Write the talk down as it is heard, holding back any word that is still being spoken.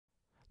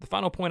The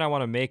final point I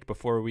want to make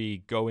before we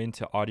go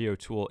into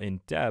Audiotool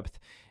in depth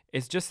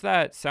is just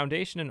that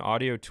Soundation and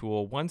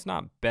Audiotool, one's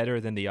not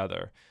better than the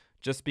other.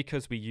 Just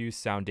because we use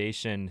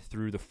Soundation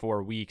through the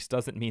 4 weeks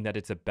doesn't mean that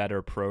it's a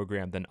better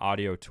program than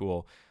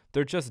Audiotool.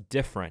 They're just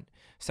different.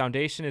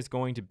 Soundation is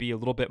going to be a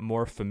little bit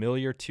more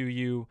familiar to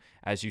you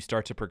as you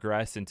start to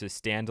progress into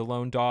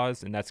standalone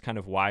DAWs, and that's kind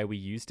of why we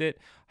used it.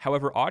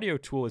 However,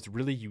 Audiotool is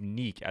really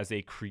unique as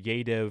a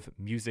creative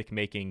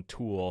music-making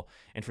tool,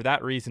 and for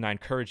that reason, I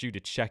encourage you to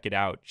check it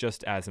out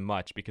just as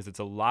much because it's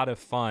a lot of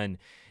fun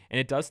and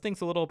it does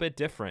things a little bit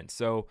different.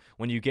 So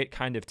when you get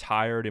kind of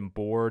tired and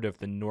bored of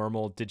the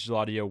normal digital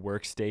audio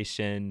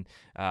workstation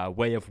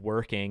way of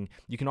working,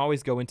 you can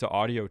always go into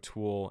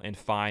Audiotool and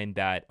find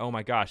that, oh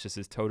my gosh, this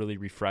is totally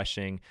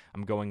refreshing.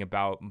 I'm going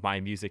about my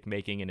music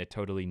making in a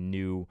totally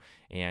new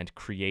and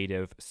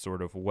creative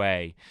sort of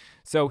way.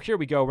 So here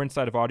we go. We're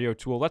inside of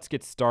Audiotool. Let's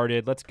get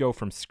started. Let's go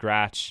from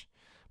scratch.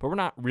 But we're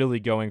not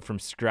really going from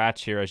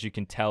scratch here. As you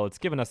can tell, it's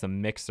given us a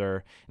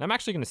mixer. And I'm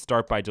actually going to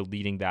start by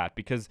deleting that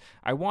because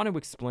I want to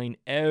explain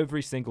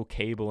every single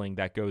cabling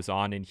that goes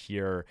on in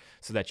here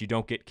so that you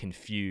don't get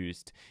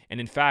confused. And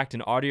in fact,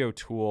 in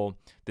Audiotool,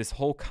 this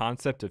whole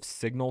concept of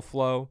signal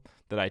flow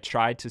that I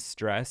tried to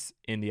stress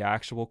in the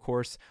actual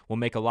course will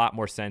make a lot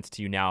more sense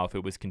to you now if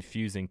it was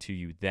confusing to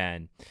you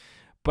then.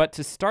 But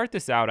to start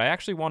this out, I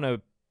actually want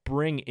to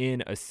bring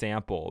in a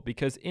sample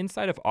because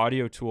inside of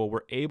Audiotool,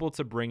 we're able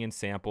to bring in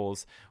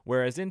samples,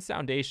 whereas in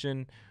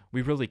Soundation,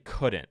 we really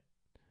couldn't.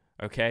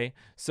 Okay,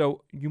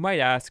 so you might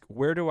ask,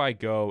 where do I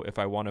go if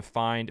I want to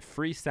find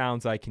free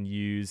sounds I can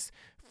use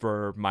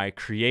for my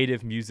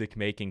creative music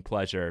making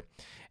pleasure?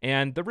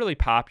 And the really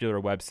popular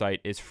website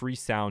is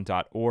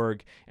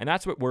freesound.org, and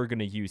that's what we're going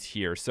to use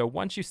here. So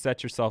once you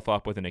set yourself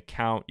up with an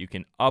account, you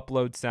can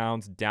upload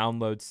sounds,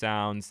 download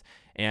sounds,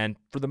 and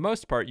for the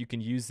most part, you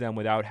can use them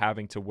without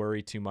having to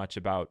worry too much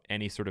about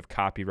any sort of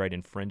copyright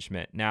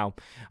infringement. Now,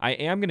 I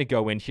am going to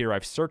go in here.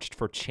 I've searched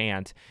for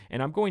Chant,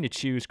 and I'm going to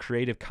choose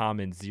Creative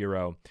Commons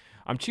 0.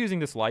 I'm choosing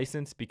this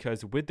license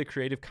because with the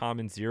Creative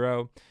Commons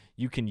 0,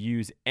 you can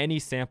use any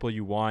sample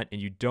you want,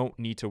 and you don't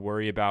need to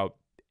worry about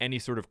any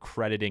sort of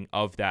crediting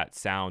of that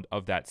sound,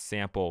 of that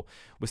sample.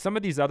 With some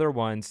of these other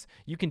ones,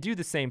 you can do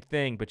the same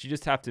thing, but you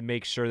just have to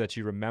make sure that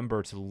you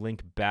remember to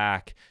link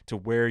back to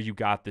where you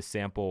got the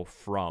sample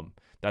from.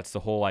 That's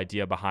the whole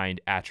idea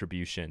behind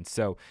attribution.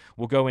 So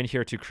we'll go in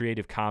here to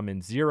Creative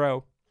Commons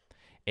 0,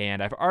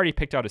 and I've already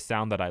picked out a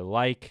sound that I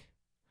like.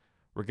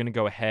 We're going to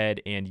go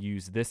ahead and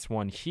use this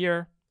one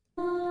here.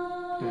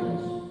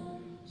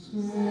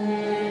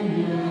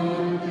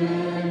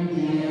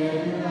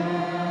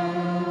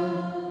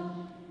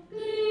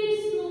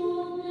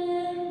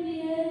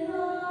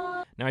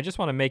 Now, I just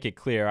want to make it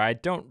clear,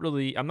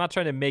 I'm not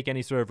trying to make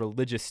any sort of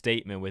religious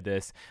statement with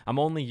this. I'm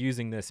only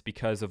using this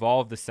because of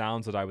all of the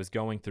sounds that I was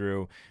going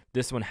through.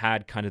 This one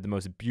had kind of the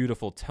most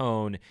beautiful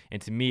tone,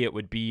 and to me, it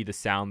would be the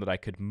sound that I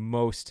could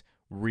most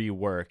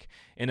rework.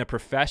 In a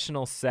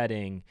professional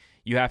setting,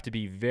 you have to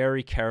be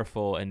very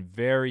careful and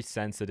very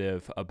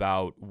sensitive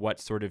about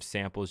what sort of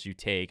samples you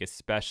take,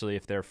 especially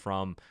if they're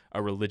from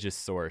a religious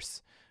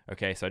source.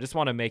 Okay, so I just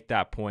want to make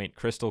that point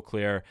crystal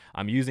clear.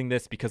 I'm using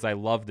this because I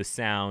love the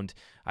sound.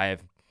 I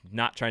have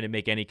not trying to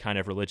make any kind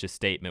of religious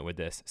statement with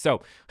this.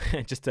 So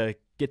just to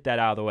get that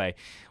out of the way,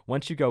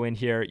 once you go in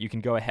here, you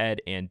can go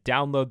ahead and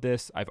download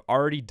this. I've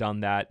already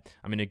done that.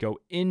 I'm going to go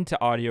into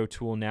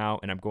Audiotool now,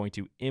 and I'm going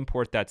to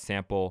import that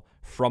sample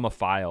from a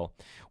file.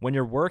 When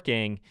you're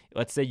working,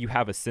 let's say you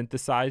have a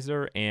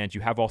synthesizer and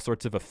you have all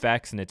sorts of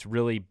effects and it's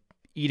really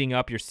eating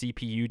up your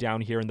CPU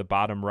down here in the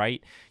bottom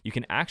right, you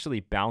can actually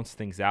bounce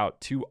things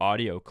out to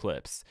audio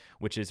clips,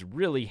 which is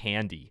really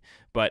handy.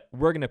 But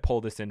we're going to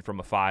pull this in from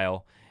a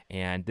file,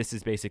 and this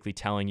is basically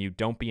telling you,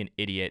 don't be an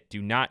idiot.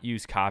 Do not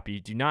use copy.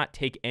 Do not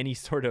take any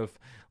sort of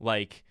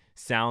like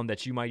sound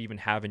that you might even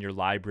have in your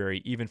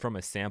library, even from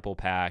a sample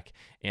pack,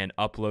 and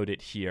upload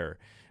it here,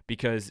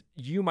 because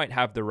you might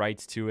have the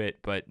rights to it,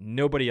 but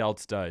nobody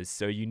else does.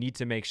 So you need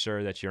to make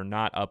sure that you're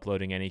not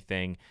uploading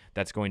anything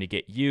that's going to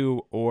get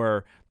you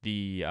or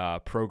the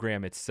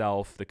program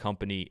itself, the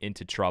company,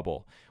 into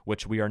trouble,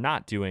 which we are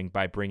not doing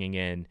by bringing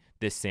in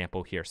this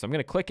sample here. So I'm going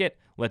to click it.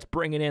 Let's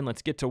bring it in.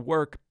 Let's get to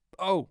work.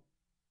 Oh,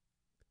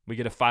 we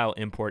get a file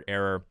import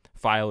error.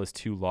 File is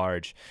too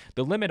large.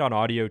 The limit on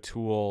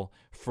Audiotool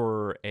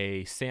for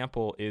a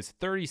sample is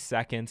 30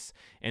 seconds,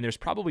 and there's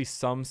probably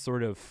some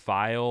sort of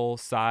file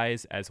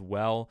size as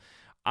well.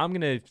 I'm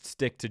going to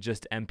stick to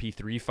just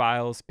MP3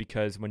 files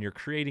because when you're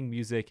creating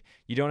music,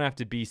 you don't have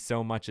to be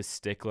so much a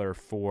stickler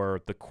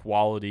for the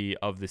quality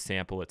of the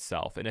sample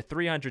itself. And a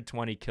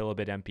 320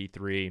 kilobit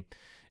MP3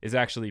 is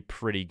actually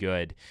pretty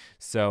good.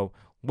 So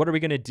what are we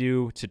going to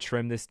do to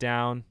trim this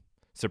down?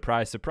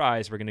 Surprise,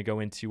 surprise, we're going to go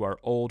into our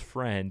old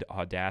friend,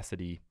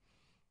 Audacity.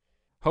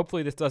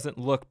 Hopefully this doesn't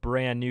look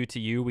brand new to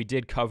you. We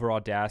did cover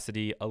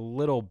Audacity a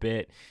little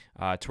bit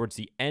towards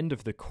the end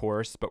of the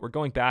course, but we're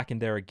going back in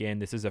there again.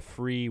 This is a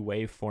free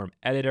waveform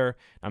editor.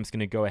 I'm just going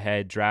to go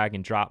ahead, drag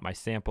and drop my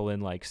sample in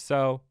like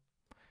so.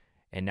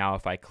 And now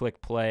if I click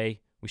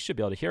play, we should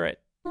be able to hear it.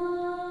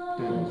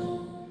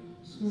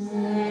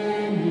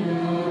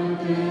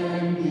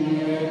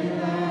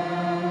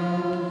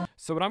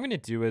 So what I'm going to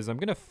do is I'm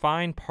going to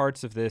find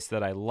parts of this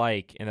that I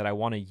like and that I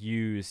want to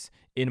use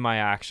in my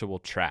actual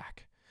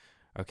track.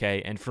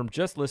 Okay, and from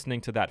just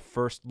listening to that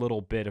first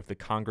little bit of the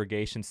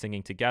congregation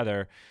singing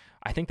together,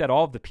 I think that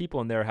all of the people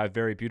in there have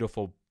very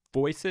beautiful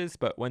voices,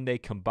 but when they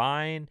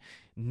combine,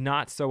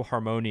 not so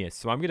harmonious.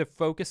 So I'm going to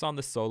focus on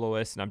the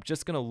soloist, and I'm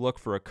just going to look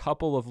for a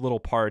couple of little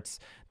parts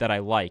that I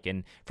like.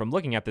 And from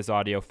looking at this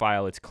audio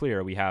file, it's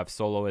clear we have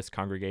soloist,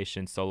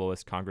 congregation,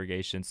 soloist,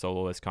 congregation,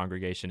 soloist,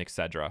 congregation,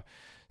 etc.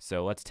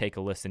 So let's take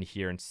a listen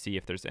here and see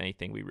if there's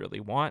anything we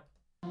really want.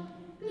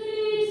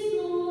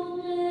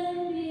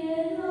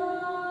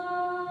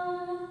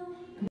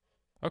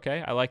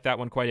 Okay, I like that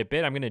one quite a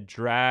bit. I'm going to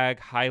drag,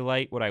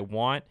 highlight what I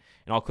want,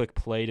 and I'll click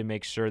play to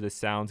make sure this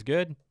sounds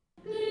good.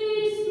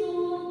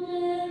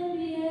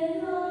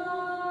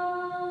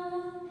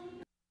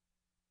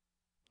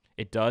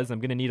 It does. I'm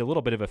going to need a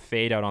little bit of a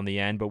fade out on the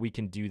end, but we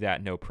can do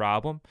that no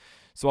problem.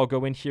 So I'll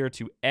go in here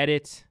to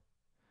edit,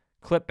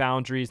 clip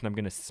boundaries, and I'm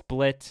going to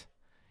split,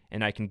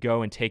 and I can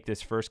go and take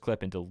this first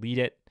clip and delete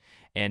it.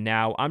 And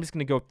now I'm just going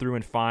to go through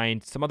and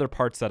find some other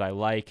parts that I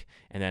like,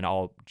 and then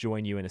I'll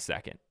join you in a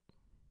second.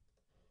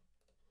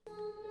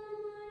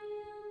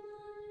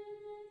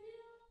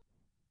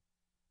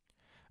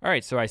 All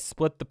right, so I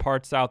split the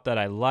parts out that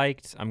I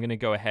liked. I'm going to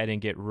go ahead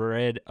and get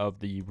rid of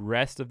the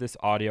rest of this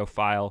audio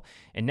file.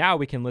 And now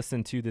we can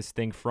listen to this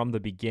thing from the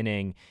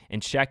beginning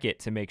and check it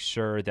to make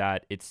sure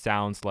that it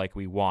sounds like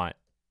we want.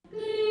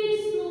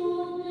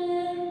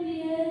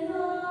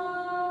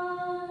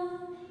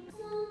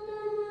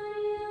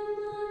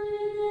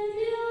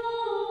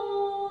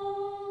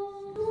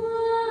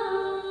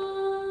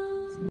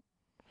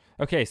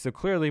 Okay, so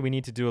clearly we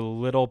need to do a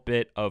little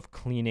bit of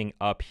cleaning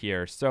up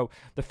here. So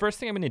the first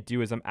thing I'm going to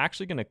do is I'm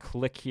actually going to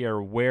click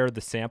here where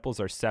the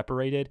samples are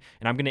separated,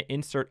 and I'm going to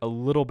insert a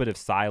little bit of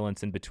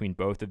silence in between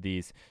both of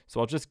these. So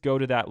I'll just go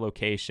to that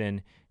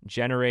location,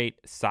 generate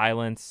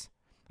silence.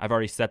 I've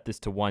already set this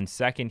to 1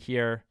 second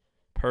here.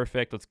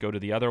 Perfect. Let's go to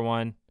the other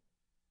one.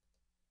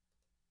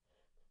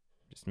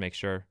 Just make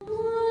sure.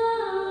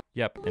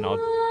 Yep, and I'll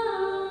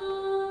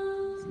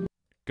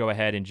go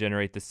ahead and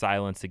generate the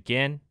silence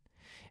again.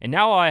 And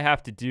now all I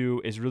have to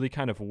do is really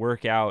kind of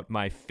work out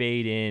my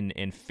fade in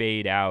and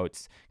fade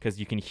outs, because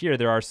you can hear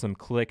there are some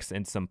clicks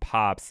and some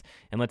pops.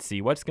 And let's see,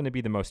 what's going to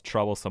be the most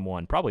troublesome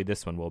one? Probably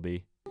this one will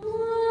be.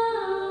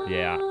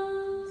 Yeah.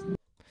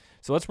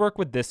 So let's work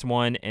with this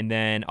one, and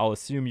then I'll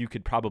assume you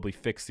could probably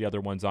fix the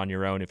other ones on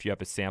your own if you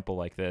have a sample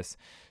like this.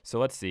 So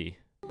let's see.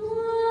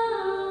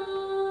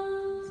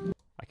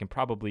 I can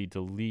probably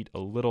delete a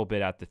little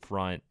bit at the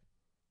front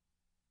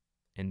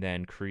and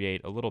then create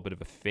a little bit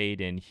of a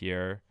fade in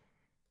here.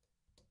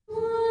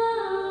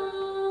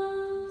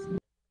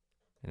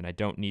 And I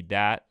don't need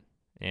that.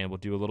 And we'll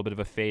do a little bit of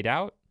a fade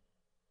out.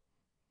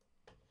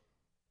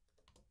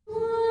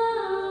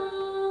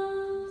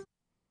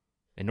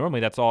 And normally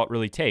that's all it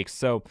really takes.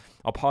 So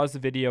I'll pause the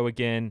video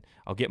again.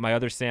 I'll get my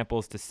other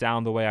samples to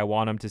sound the way I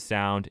want them to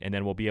sound. And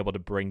then we'll be able to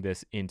bring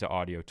this into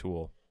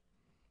Audiotool.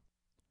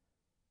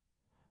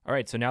 All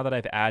right, so now that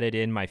I've added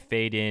in my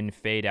fade in,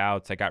 fade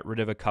outs, I got rid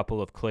of a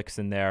couple of clicks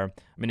in there.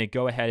 I'm going to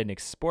go ahead and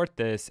export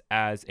this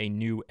as a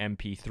new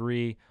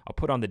MP3. I'll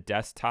put on the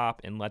desktop,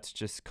 and let's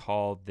just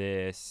call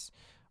this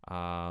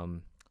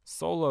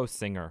Solo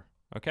Singer,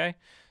 okay?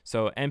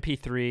 So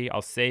MP3,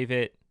 I'll save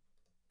it,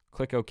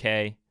 click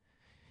OK.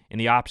 In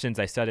the options,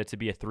 I set it to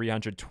be a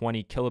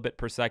 320 kilobit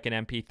per second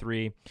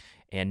MP3.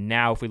 And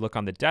now if we look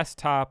on the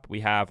desktop, we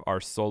have our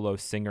Solo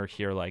Singer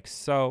here like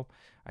so.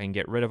 I can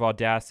get rid of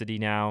Audacity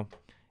now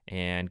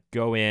and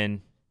go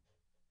in,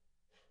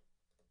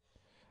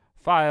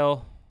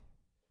 File,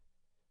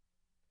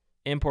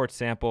 Import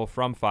Sample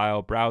from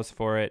File, browse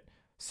for it,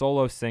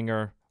 Solo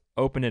Singer,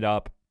 open it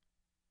up,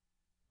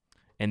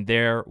 and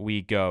there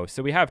we go.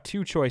 So we have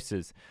two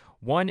choices.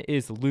 One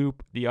is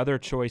loop, the other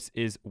choice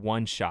is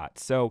one shot.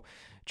 So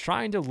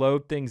trying to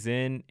load things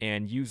in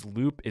and use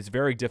loop is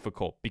very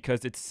difficult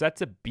because it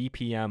sets a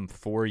BPM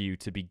for you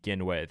to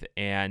begin with.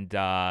 And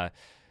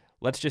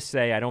let's just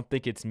say I don't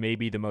think it's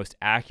maybe the most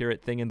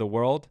accurate thing in the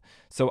world.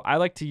 So I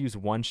like to use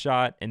one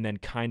shot and then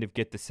kind of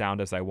get the sound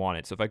as I want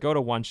it. So if I go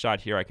to one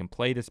shot here, I can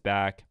play this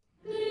back.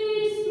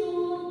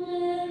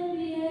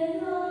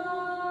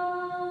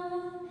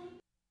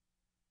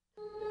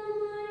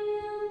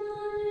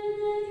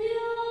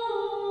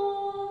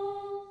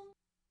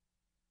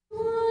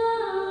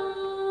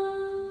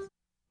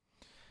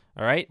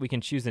 All right, we can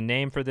choose a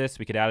name for this.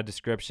 We could add a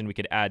description. We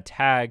could add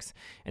tags.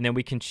 And then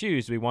we can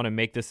choose, do we want to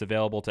make this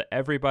available to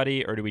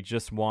everybody, or do we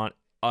just want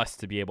us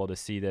to be able to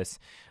see this?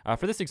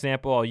 For this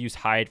example, I'll use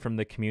hide from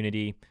the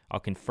community. I'll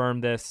confirm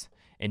this.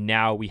 And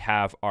now we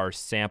have our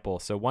sample.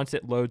 So once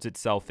it loads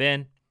itself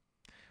in,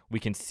 we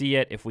can see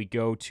it if we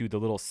go to the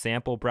little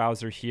sample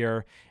browser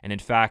here. And in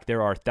fact,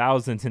 there are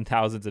thousands and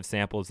thousands of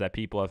samples that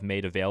people have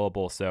made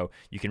available. So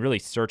you can really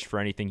search for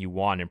anything you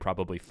want and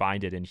probably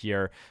find it in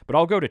here. But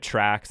I'll go to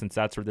track since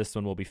that's where this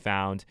one will be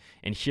found.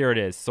 And here it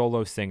is,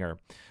 Solo Singer.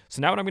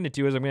 So now what I'm going to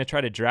do is I'm going to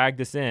try to drag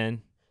this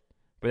in.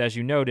 But as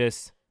you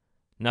notice,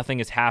 nothing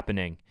is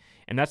happening.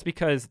 And that's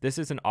because this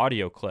is an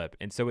audio clip,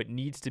 and so it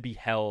needs to be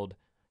held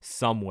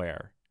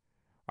somewhere.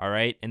 All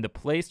right, and the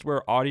place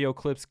where audio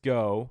clips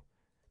go,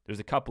 there's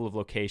a couple of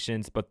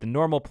locations, but the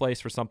normal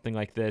place for something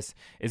like this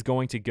is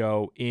going to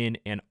go in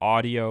an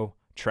audio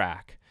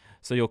track.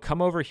 So you'll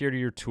come over here to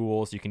your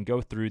tools. You can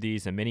go through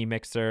these, a mini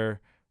mixer.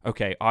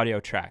 Okay, audio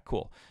track,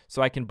 cool.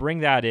 So I can bring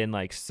that in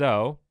like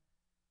so.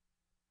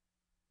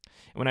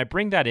 And when I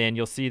bring that in,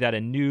 you'll see that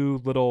a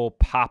new little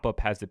pop-up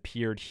has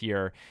appeared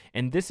here.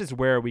 And this is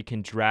where we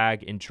can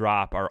drag and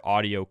drop our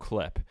audio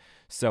clip.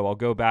 So I'll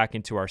go back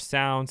into our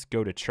sounds,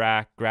 go to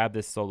track, grab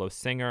this solo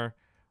singer,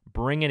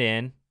 bring it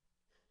in.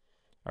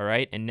 All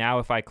right, and now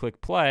if I click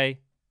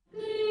play,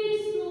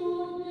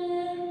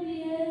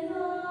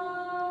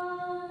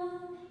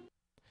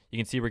 you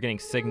can see we're getting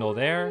signal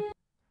there,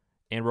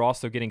 and we're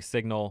also getting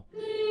signal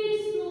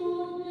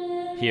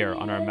here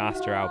on our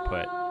master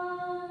output.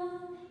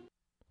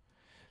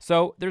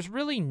 So there's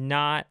really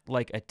not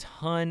like a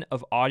ton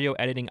of audio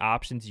editing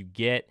options you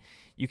get.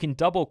 You can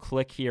double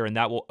click here and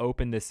that will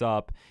open this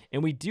up.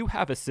 And we do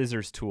have a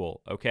scissors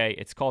tool, okay?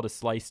 It's called a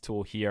slice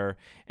tool here.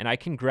 And I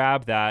can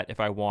grab that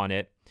if I want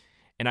it.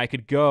 And I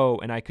could go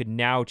and I could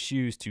now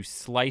choose to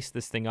slice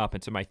this thing up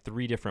into my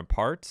 3 different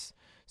parts.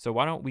 So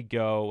why don't we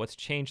go, let's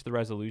change the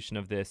resolution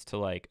of this to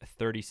like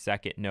a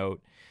 30-second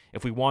note.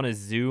 If we want to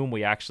zoom,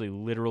 we actually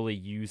literally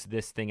use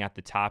this thing at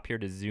the top here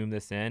to zoom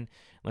this in.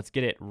 Let's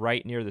get it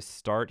right near the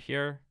start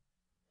here.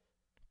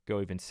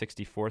 Go even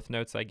 64th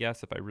notes, I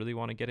guess, if I really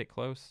want to get it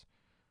close.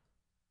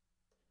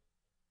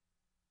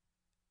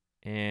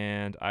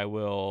 And I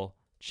will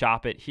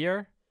chop it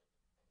here.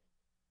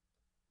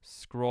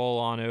 Scroll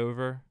on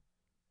over.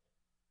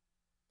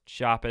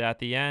 Chop it at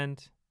the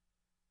end.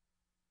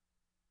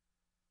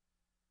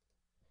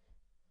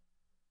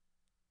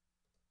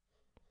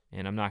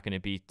 And I'm not going to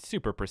be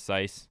super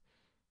precise.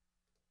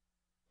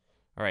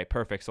 All right,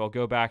 perfect. So I'll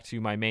go back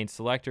to my main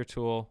selector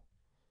tool.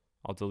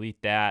 I'll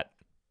delete that.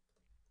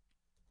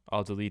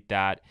 I'll delete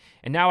that.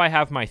 And now I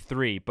have my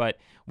 3. But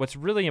what's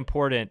really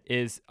important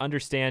is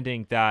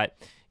understanding that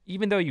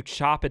even though you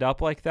chop it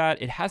up like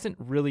that, it hasn't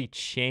really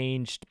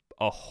changed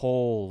a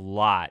whole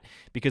lot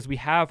because we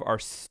have our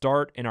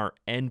start and our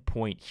end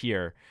point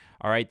here.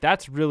 All right,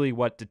 that's really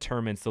what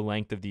determines the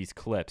length of these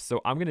clips.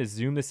 So I'm going to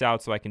zoom this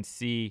out so I can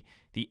see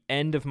the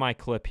end of my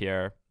clip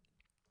here.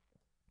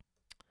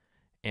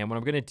 And what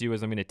I'm going to do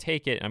is I'm going to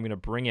take it and I'm going to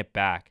bring it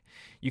back.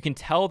 You can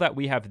tell that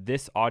we have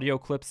this audio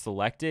clip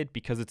selected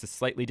because it's a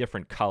slightly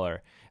different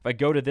color. If I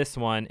go to this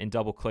one and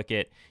double click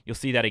it, you'll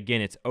see that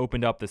again, it's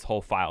opened up this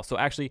whole file. So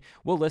actually,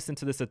 we'll listen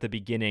to this at the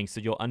beginning so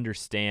you'll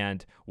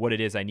understand what it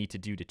is I need to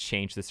do to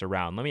change this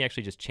around. Let me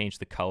actually just change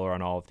the color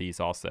on all of these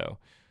also.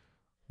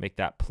 Make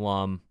that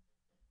plum,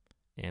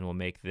 and we'll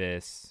make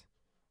this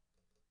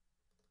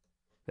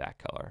that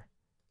color.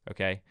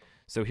 Okay,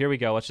 so here we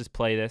go. Let's just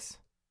play this.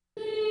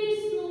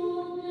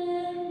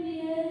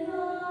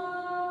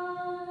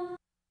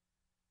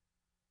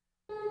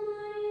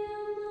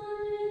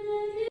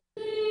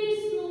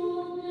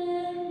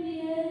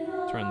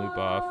 Turn loop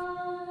off.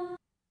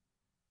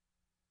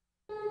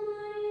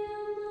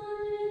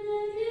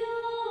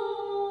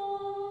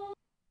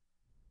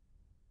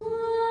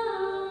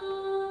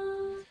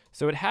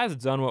 So it has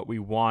done what we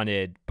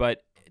wanted,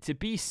 but to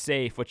be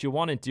safe, what you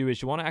want to do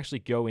is you want to actually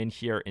go in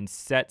here and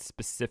set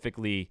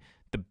specifically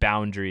the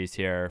boundaries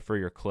here for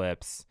your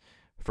clips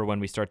for when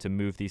we start to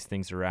move these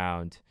things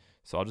around.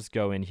 So I'll just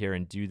go in here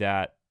and do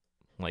that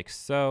like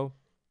so.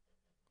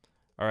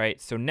 All right,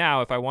 so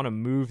now if I want to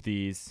move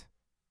these,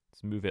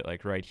 let's move it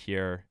like right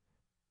here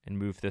and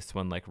move this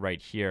one like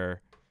right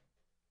here.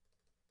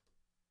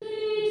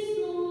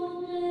 It's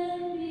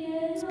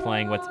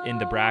playing what's in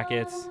the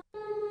brackets.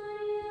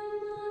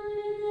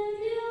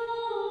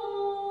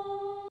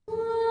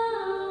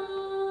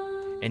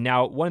 And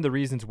now one of the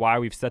reasons why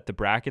we've set the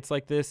brackets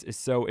like this is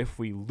so if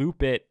we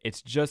loop it,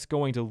 it's just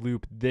going to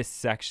loop this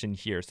section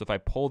here. So if I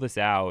pull this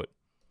out,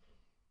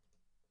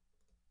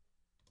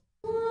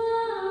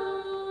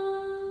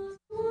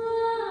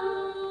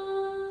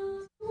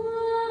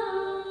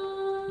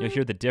 you'll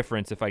hear the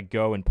difference if I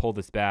go and pull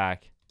this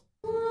back.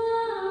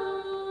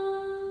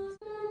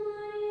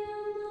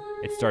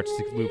 It starts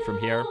to loop from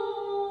here.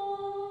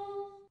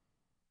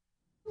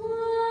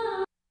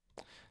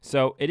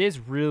 So it is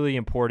really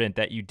important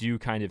that you do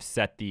kind of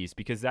set these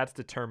because that's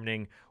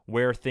determining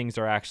where things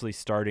are actually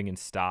starting and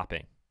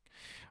stopping.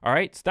 All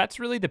right, so that's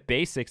really the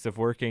basics of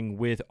working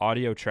with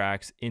audio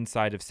tracks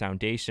inside of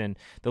Soundation.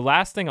 The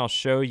last thing I'll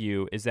show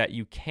you is that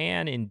you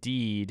can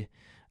indeed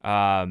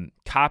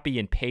copy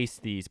and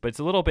paste these, but it's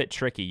a little bit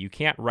tricky. You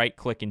can't right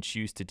click and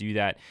choose to do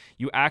that.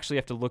 You actually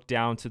have to look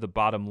down to the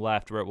bottom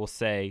left where it will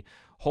say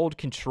hold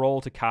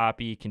Control to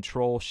copy,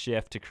 Control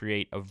Shift to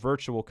create a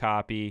virtual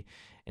copy.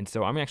 And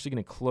so I'm actually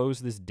going to close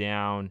this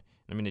down.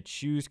 I'm going to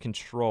choose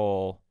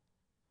Control,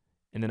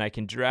 and then I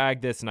can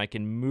drag this and I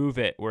can move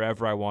it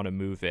wherever I want to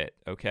move it.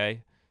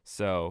 Okay,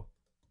 so